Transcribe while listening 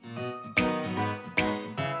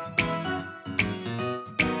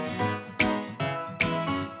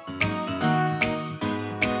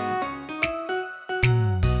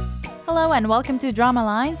Hello and welcome to Drama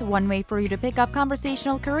Lines, one way for you to pick up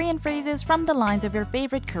conversational Korean phrases from the lines of your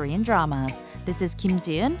favorite Korean dramas. This is Kim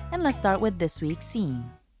Ji-eun, and let's start with this week's scene.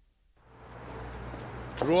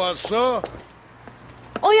 들어왔어?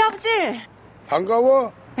 아버지!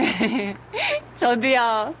 반가워?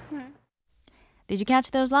 저도요. Did you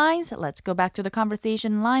catch those lines? Let's go back to the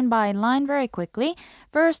conversation line by line very quickly.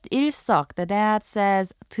 First, 일석, the dad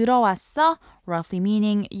says 들어왔어? Roughly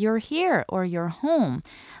meaning you're here or you're home.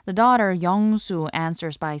 The daughter 영수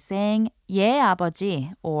answers by saying 예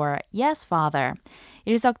아버지 or yes father.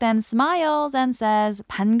 일석 then smiles and says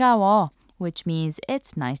반가워, which means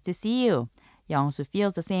it's nice to see you. 영수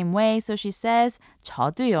feels the same way, so she says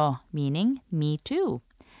저도요, meaning me too.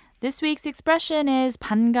 This week's expression is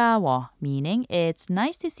반가워, meaning it's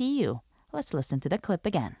nice to see you. Let's listen to the clip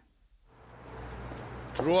again.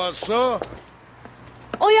 들어왔어?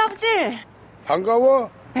 아버지!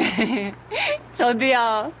 반가워?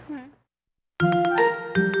 저도요.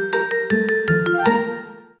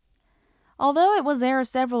 Although it was aired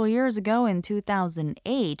several years ago in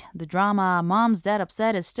 2008, the drama Mom's Dead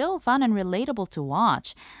Upset is still fun and relatable to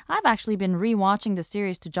watch. I've actually been rewatching the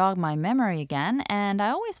series to jog my memory again, and I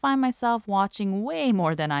always find myself watching way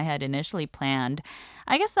more than I had initially planned.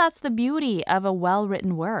 I guess that's the beauty of a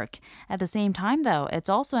well-written work. At the same time, though, it's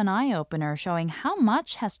also an eye-opener showing how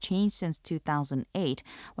much has changed since 2008.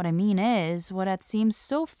 What I mean is, what had seemed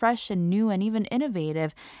so fresh and new and even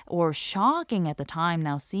innovative or shocking at the time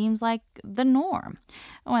now seems like the norm.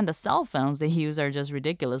 Oh, and the cell phones they use are just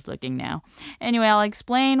ridiculous looking now. Anyway, I'll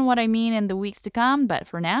explain what I mean in the weeks to come, but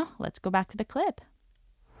for now, let's go back to the clip.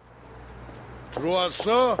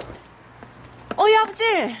 들어왔어?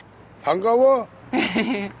 아버지! 반가워?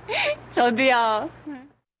 저도요.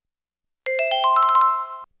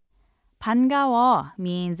 반가워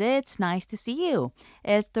means it's nice to see you.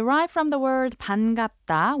 It's derived from the word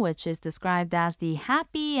반갑다, which is described as the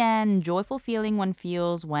happy and joyful feeling one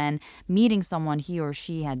feels when meeting someone he or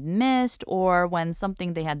she had missed or when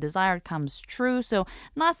something they had desired comes true. So,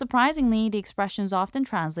 not surprisingly, the expression is often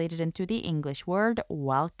translated into the English word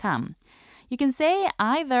welcome. You can say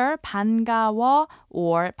either 반가워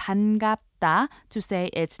or 반갑다 to say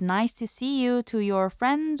it's nice to see you to your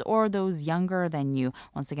friends or those younger than you.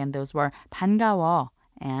 Once again, those were 반가워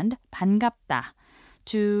and 반갑다.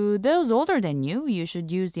 To those older than you, you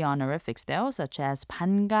should use the honorifics though, such as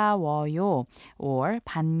반가워요 or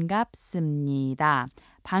반갑습니다.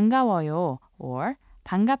 반가워요 or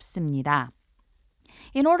반갑습니다.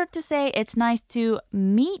 In order to say it's nice to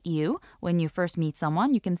meet you, when you first meet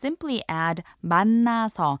someone, you can simply add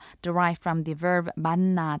만나서, derived from the verb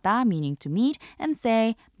만나다, meaning to meet, and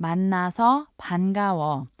say 만나서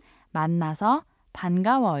반가워, 만나서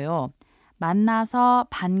반가워요, 만나서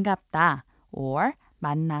반갑다, or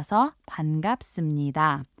만나서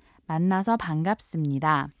반갑습니다. 만나서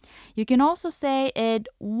반갑습니다. You can also say it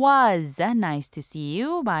was nice to see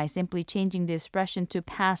you by simply changing the expression to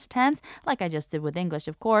past tense, like I just did with English,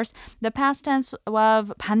 of course. The past tense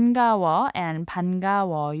of 반가워 and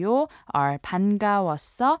반가워요 are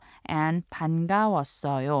반가웠어 and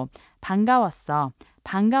반가웠어요. 반가웠어,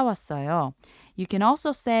 반가웠어요. You can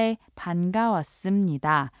also say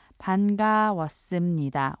반가웠습니다,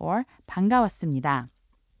 반가웠습니다, or 반가웠습니다.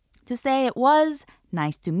 To say it was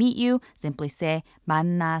nice to meet you, simply say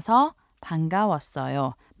만나서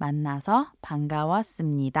반가웠어요. 만나서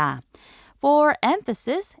반가웠습니다. For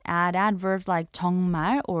emphasis, add adverbs like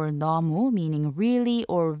정말 or 너무, meaning really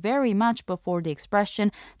or very much before the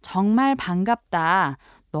expression 정말 반갑다,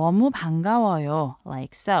 너무 반가워요,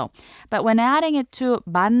 like so. But when adding it to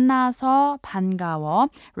만나서 반가워,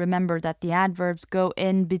 remember that the adverbs go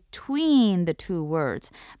in between the two words.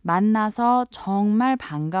 만나서 정말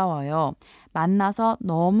반가워요. 만나서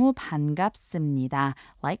너무 반갑습니다,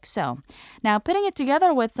 like so. Now, putting it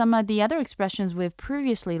together with some of the other expressions we've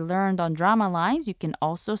previously learned on drama lines, you can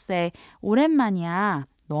also say 오랜만이야,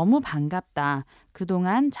 너무 반갑다,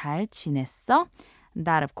 그동안 잘 지냈어?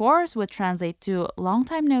 That, of course, would translate to long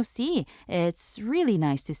time no see. It's really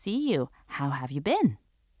nice to see you. How have you been?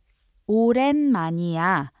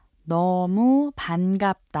 오랜만이야. 너무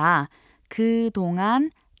반갑다. 그동안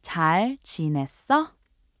잘 지냈어?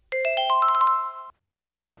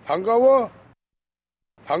 반가워?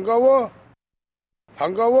 반가워?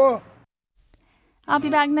 반가워? I'll be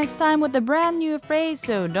back next time with a brand new phrase,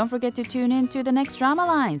 so don't forget to tune in to the next Drama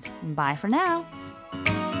Lines. Bye for now.